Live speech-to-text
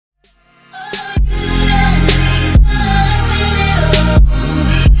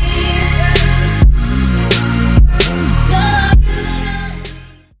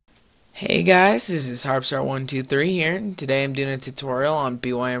Hey guys, this is Harpstar123 here, and today I'm doing a tutorial on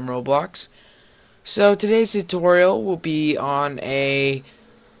BYM Roblox. So today's tutorial will be on a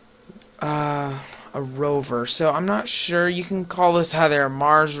rover. So I'm not sure, you can call this either a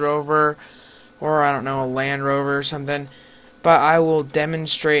Mars Rover or I don't know, a Land Rover or something, but I will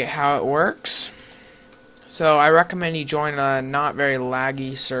demonstrate how it works. So I recommend you join a not very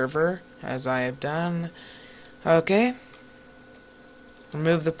laggy server, as I have done. Okay.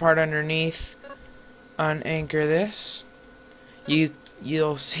 Remove the part underneath. Unanchor this.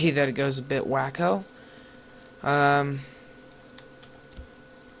 You'll see that it goes a bit wacko. There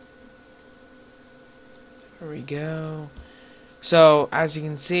we go. So as you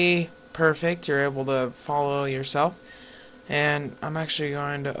can see, perfect. You're able to follow yourself. And I'm actually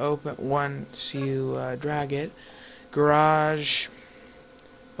going to open once you drag it. Garage.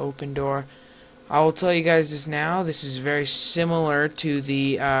 Open door. I will tell you guys this now. This is very similar to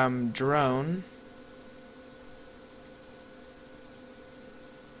the drone.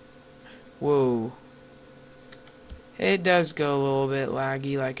 Whoa. It does go a little bit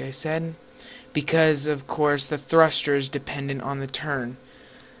laggy, like I said, because of course the thruster is dependent on the turn.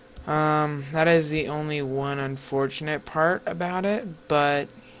 That is the only one unfortunate part about it, but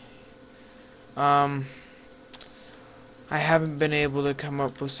I haven't been able to come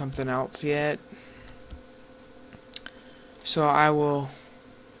up with something else yet. So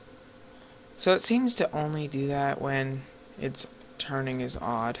so it seems to only do that when its turning is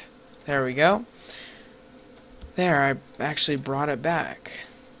odd. There we go. There, I actually brought it back.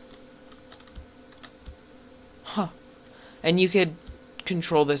 Huh. And you could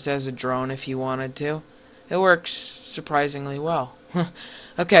control this as a drone if you wanted to. It works surprisingly well.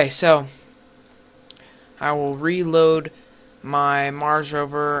 Okay, so I will reload my Mars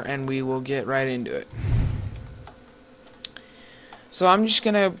Rover and we will get right into it. So I'm just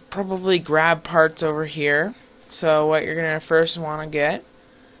going to probably grab parts over here. So what you're going to first want to get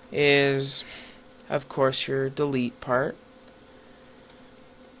is, of course, your delete part.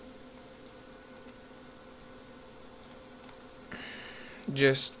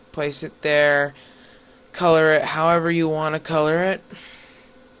 Just place it there. Color it however you want to color it.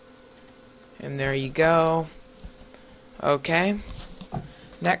 And there you go. Okay.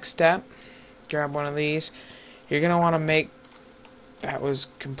 Next step, grab one of these. You're going to want to make... That was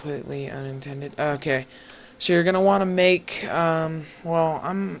completely unintended. Okay. So you're going to want to make, well,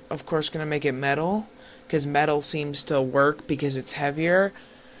 I'm of course going to make it metal, because metal seems to work because it's heavier.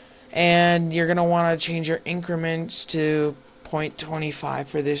 And you're going to want to change your increments to 0.25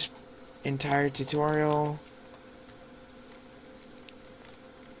 for this entire tutorial.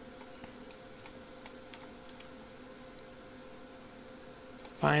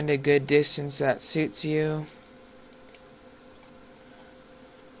 Find a good distance that suits you.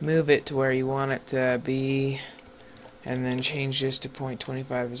 Move it to where you want it to be, and then change this to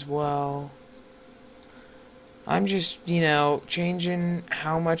 0.25 as well. I'm just, changing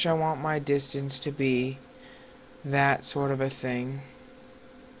how much I want my distance to be, that sort of a thing.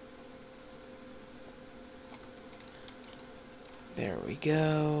 There we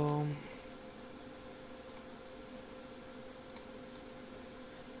go.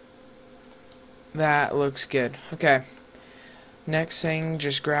 That looks good. Okay. Next thing,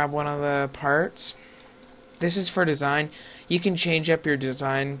 just grab one of the parts. This is for design. You can change up your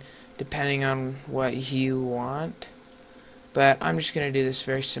design depending on what you want. But I'm just going to do this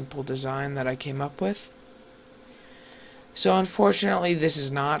very simple design that I came up with. So unfortunately this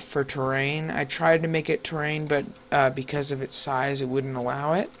is not for terrain. I tried to make it terrain, but because of its size it wouldn't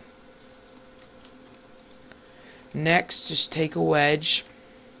allow it. Next, just take a wedge.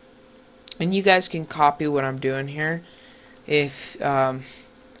 And you guys can copy what I'm doing here. If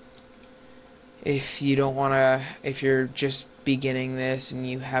you don't want to, if you're just beginning this and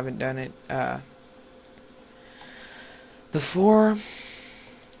you haven't done it before.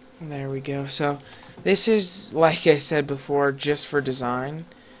 There we go. So this is, like I said before, just for design.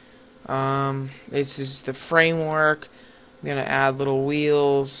 This is the framework. I'm gonna add little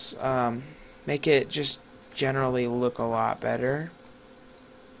wheels, make it just generally look a lot better.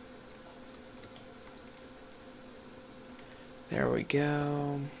 There we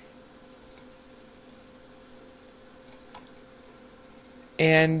go.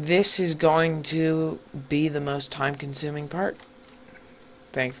 And this is going to be the most time-consuming part,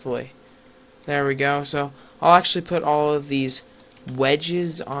 thankfully. There we go. So I'll actually put all of these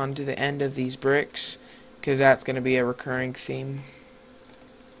wedges onto the end of these bricks, because that's going to be a recurring theme.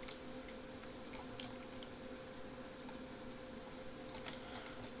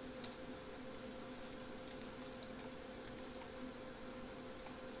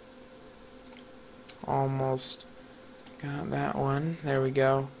 Almost got that one. There we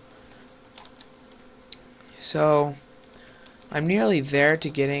go. So I'm nearly there to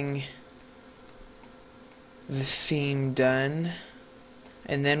getting the theme done.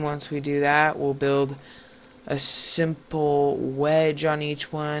 And then once we do that, we'll build a simple wedge on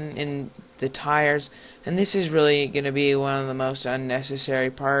each one in the tires. And this is really going to be one of the most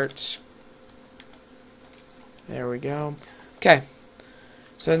unnecessary parts. There we go. Okay.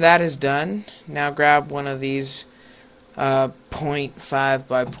 So that is done. Now grab one of these 0.5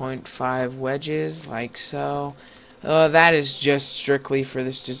 by 0.5 wedges, like so. That is just strictly for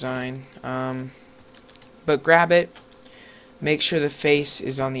this design. But grab it. Make sure the face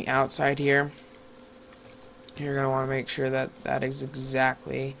is on the outside here. You're going to want to make sure that that is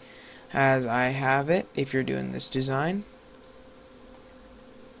exactly as I have it if you're doing this design.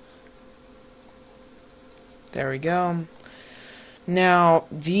 There we go. Now,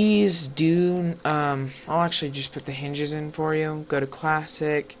 these do, I'll actually just put the hinges in for you. Go to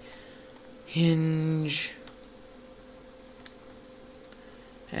Classic, Hinge,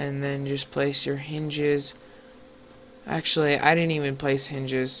 and then just place your hinges. Actually, I didn't even place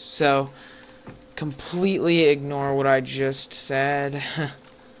hinges, so completely ignore what I just said.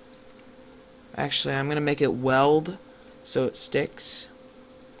 Actually, I'm going to make it weld so it sticks.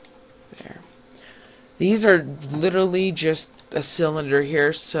 There. These are literally just a cylinder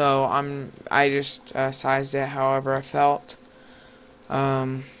here, so I just sized it however I felt.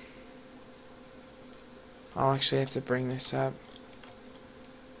 I'll actually have to bring this up.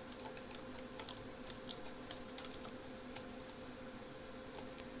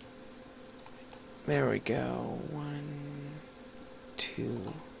 There we go. 1, 2.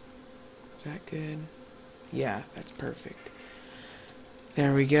 Is that good? Yeah, that's perfect.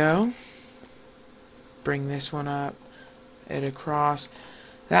 There we go. Bring this one up, it across.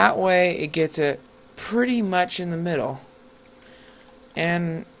 That way it gets it pretty much in the middle.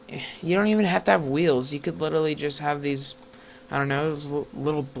 And you don't even have to have wheels. You could literally just have these, I don't know, those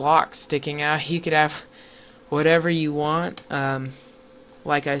little blocks sticking out. You could have whatever you want.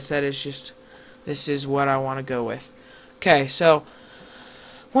 Like I said, it's just, this is what I want to go with. Okay, so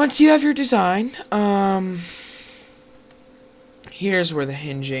once you have your design, here's where the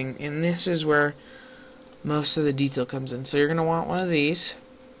hinging, and this is where most of the detail comes in. So you're going to want one of these.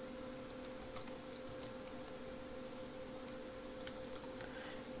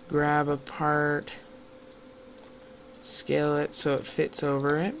 Grab a part, scale it so it fits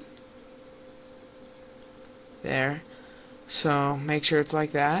over it. There. So make sure it's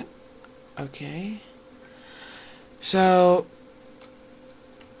like that. Okay. So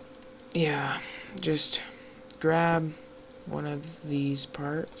yeah, just grab one of these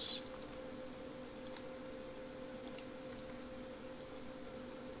parts.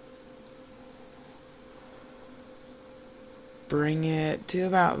 Bring it to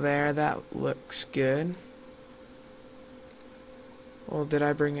about there. That looks good. Well, did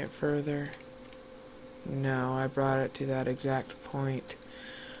I bring it further? No, I brought it to that exact point.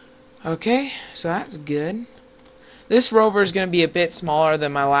 Okay, so that's good. This rover is going to be a bit smaller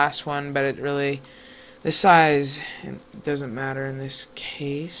than my last one, but it really, the size, it doesn't matter in this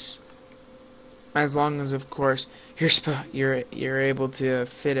case. As long as, of course, you're able to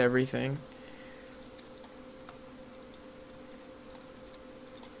fit everything.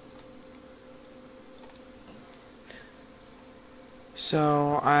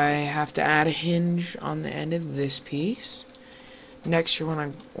 So I have to add a hinge on the end of this piece. Next, you're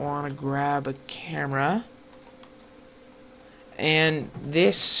going to want to grab a camera. And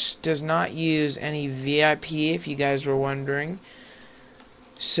this does not use any VIP, if you guys were wondering.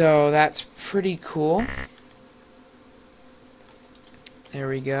 So that's pretty cool. There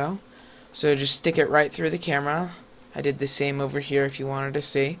we go. So just stick it right through the camera. I did the same over here if you wanted to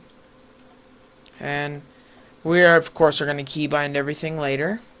see. And we are, of course, going to keybind everything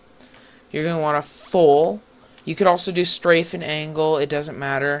later. You're going to want a full. You could also do strafe and angle. It doesn't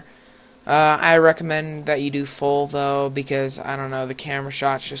matter. I recommend that you do full, though, because, I don't know, the camera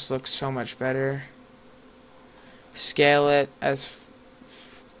shots just look so much better. Scale it as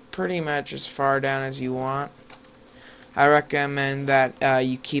pretty much as far down as you want. I recommend that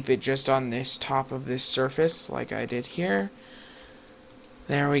you keep it just on this top of this surface, like I did here.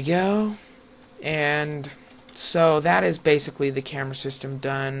 There we go. And so that is basically the camera system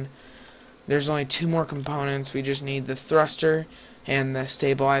done. There's only 2 more components. We just need the thruster and the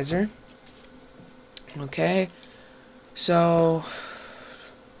stabilizer. Okay, so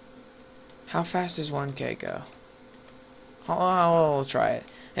how fast does 1K go? I'll try it.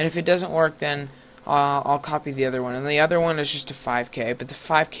 And if it doesn't work, then I'll copy the other one. And the other one is just a 5K, but the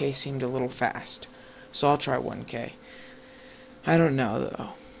 5K seemed a little fast. so I'll try 1K. I don't know though.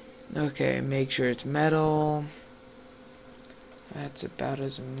 Okay, make sure it's metal. That's about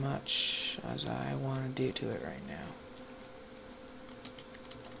as much as I want to do to it right now.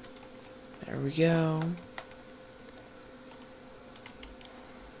 There we go.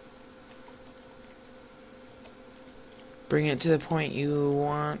 Bring it to the point you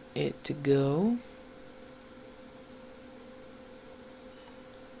want it to go.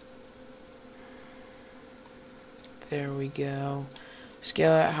 There we go.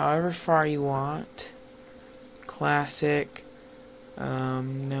 Scale it however far you want. Classic.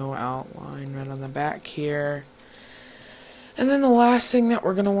 No outline right on the back here. And then the last thing that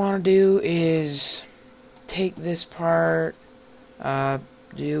we're going to want to do is take this part,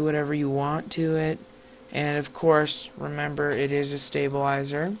 do whatever you want to it. And of course, remember it is a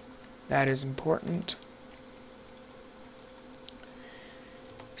stabilizer. That is important.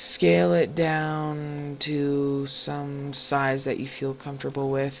 Scale it down to some size that you feel comfortable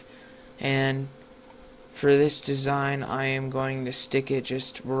with. And for this design, I am going to stick it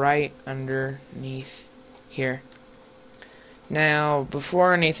just right underneath here. Now,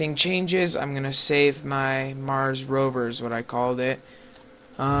 before anything changes, I'm going to save my Mars Rover, is what I called it.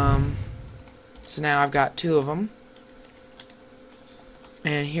 So now I've got 2 of them.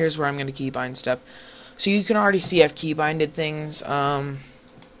 And here's where I'm going to keybind stuff. So you can already see I've keybinded things.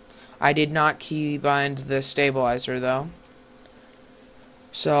 I did not keybind the stabilizer though.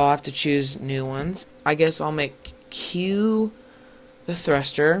 So I'll have to choose new ones. I guess I'll make Q the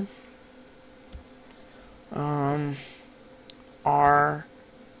thruster. R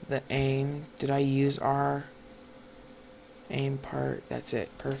the aim. Did I use R? Aim part. That's it.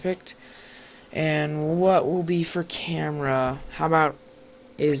 Perfect. And what will be for camera? How about,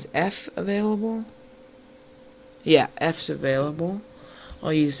 is F available? Yeah, F's available.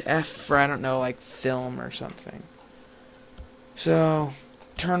 I'll use F for, I don't know, like film or something. So,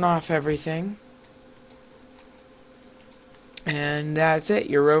 turn off everything. And that's it.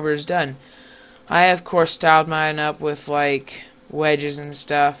 Your rover's done. I, of course, styled mine up with, like, wedges and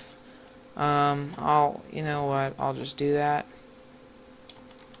stuff. You know what, I'll just do that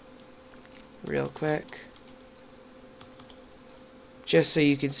real quick. Just so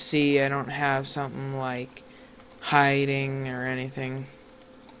you can see I don't have something like hiding or anything.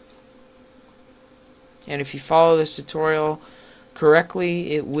 And if you follow this tutorial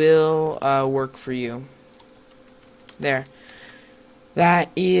correctly, it will work for you. There.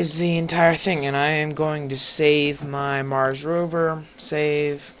 That is the entire thing, and I am going to save my Mars Rover.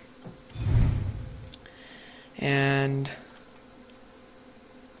 Save. And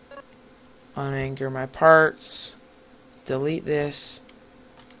unanchor my parts. Delete this.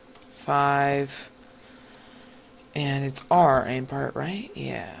 5. And it's R aim part, right?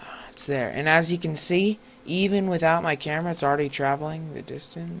 Yeah, it's there. And as you can see, even without my camera, it's already traveling the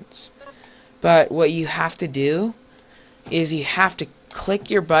distance. But what you have to do is you have to click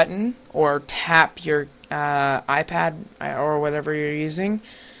your button or tap your iPad or whatever you're using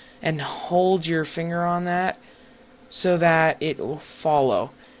and hold your finger on that so that it will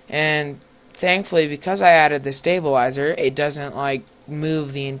follow. And thankfully, because I added the stabilizer, it doesn't like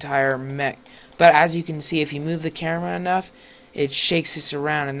move the entire mech. But as you can see, if you move the camera enough, it shakes this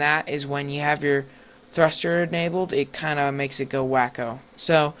around, and that is when you have your thruster enabled, it kind of makes it go wacko.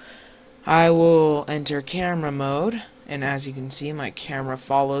 So I will enter camera mode, and as you can see, my camera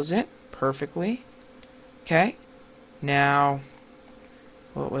follows it perfectly. Okay, now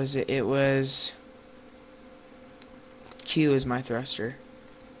what was it? It was Q is my thruster.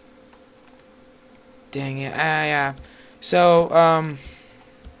 Dang it. Yeah. So,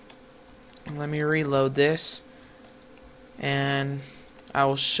 let me reload this, and I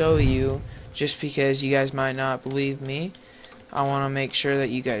will show you, just because you guys might not believe me. I want to make sure that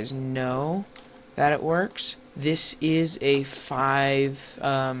you guys know that it works. This is a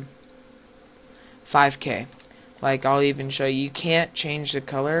 5K. Like, I'll even show you. You can't change the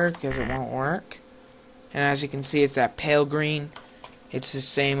color because it won't work. And as you can see, it's that pale green. It's the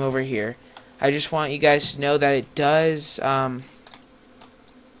same over here. I just want you guys to know that it does,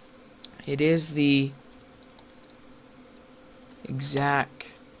 it is the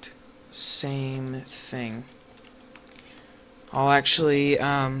exact same thing. I'll actually,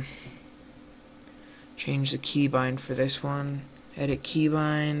 change the keybind for this one. Edit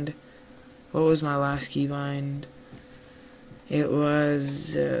keybind. What was my last keybind? It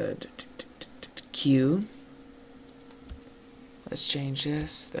was, Q. Let's change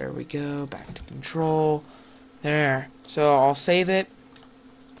this. There we go. Back to control. There. So I'll save it.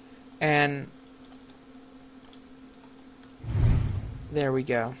 And there we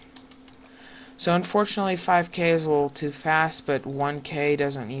go. So unfortunately 5K is a little too fast, but 1K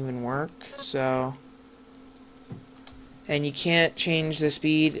doesn't even work. So, and you can't change the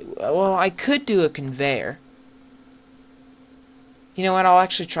speed. Well, I could do a conveyor. You know what, I'll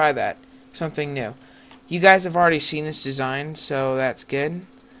actually try that. Something new. You guys have already seen this design, so that's good.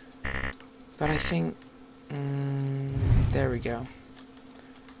 But I think... there we go.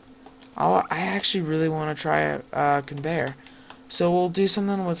 I actually really want to try a conveyor. So we'll do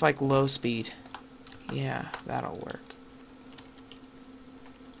something with like low speed. Yeah, that'll work.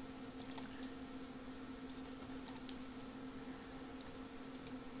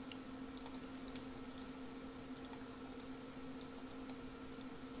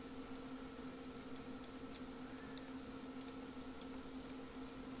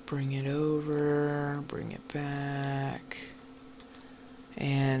 Bring it over, bring it back,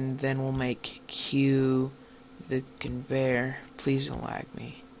 and then we'll make Q the conveyor. Please don't lag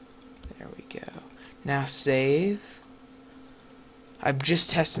me. There we go. Now save. I'm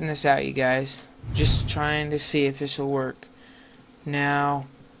just testing this out, you guys. Just trying to see if this will work. Now,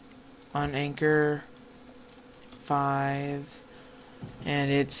 on Anchor 5,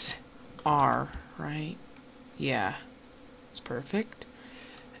 and it's R, right? Yeah, it's perfect.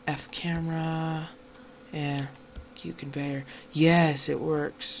 F camera and Q conveyor. Yes, it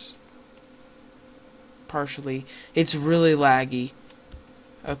works. Partially. It's really laggy.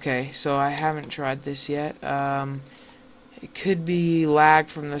 Okay, so I haven't tried this yet. It could be lag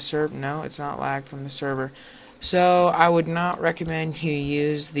from the server. No, it's not lag from the server. So I would not recommend you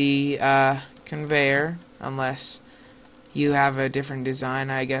use the conveyor unless you have a different design,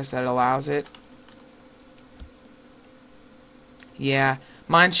 I guess, that allows it. Yeah,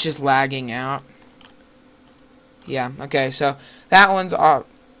 mine's just lagging out. Yeah, okay, so that one's off.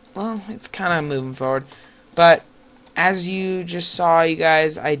 Well, it's kind of moving forward. But as you just saw, you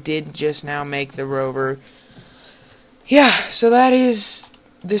guys, I did just now make the rover. Yeah, so that is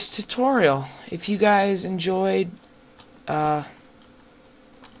this tutorial. If you guys enjoyed this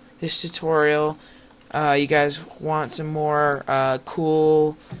tutorial, you guys want some more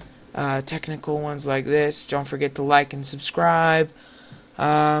cool technical ones like this, don't forget to like and subscribe.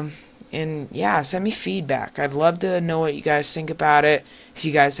 And yeah, send me feedback. I'd love to know what you guys think about it. If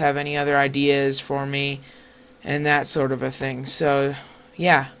you guys have any other ideas for me and that sort of a thing. So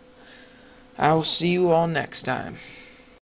yeah, I will see you all next time.